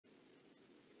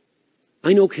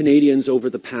I know Canadians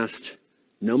over the past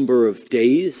number of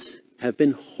days have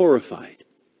been horrified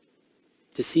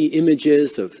to see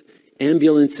images of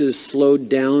ambulances slowed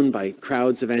down by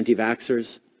crowds of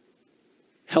anti-vaxxers,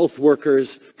 health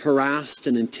workers harassed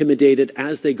and intimidated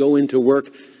as they go into work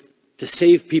to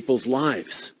save people's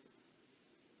lives.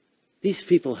 These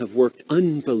people have worked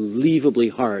unbelievably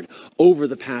hard over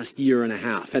the past year and a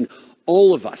half, and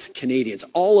all of us Canadians,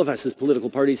 all of us as political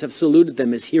parties have saluted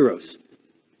them as heroes.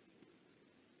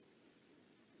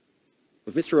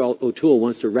 If Mr. O'Toole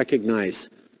wants to recognize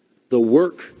the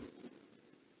work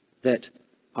that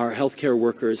our healthcare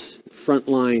workers,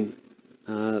 frontline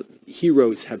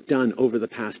heroes have done over the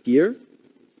past year,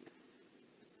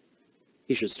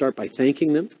 he should start by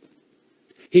thanking them.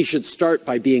 He should start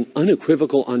by being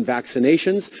unequivocal on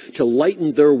vaccinations to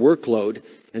lighten their workload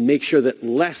and make sure that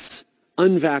less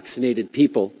unvaccinated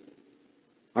people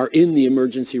are in the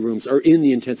emergency rooms or in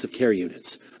the intensive care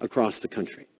units across the country.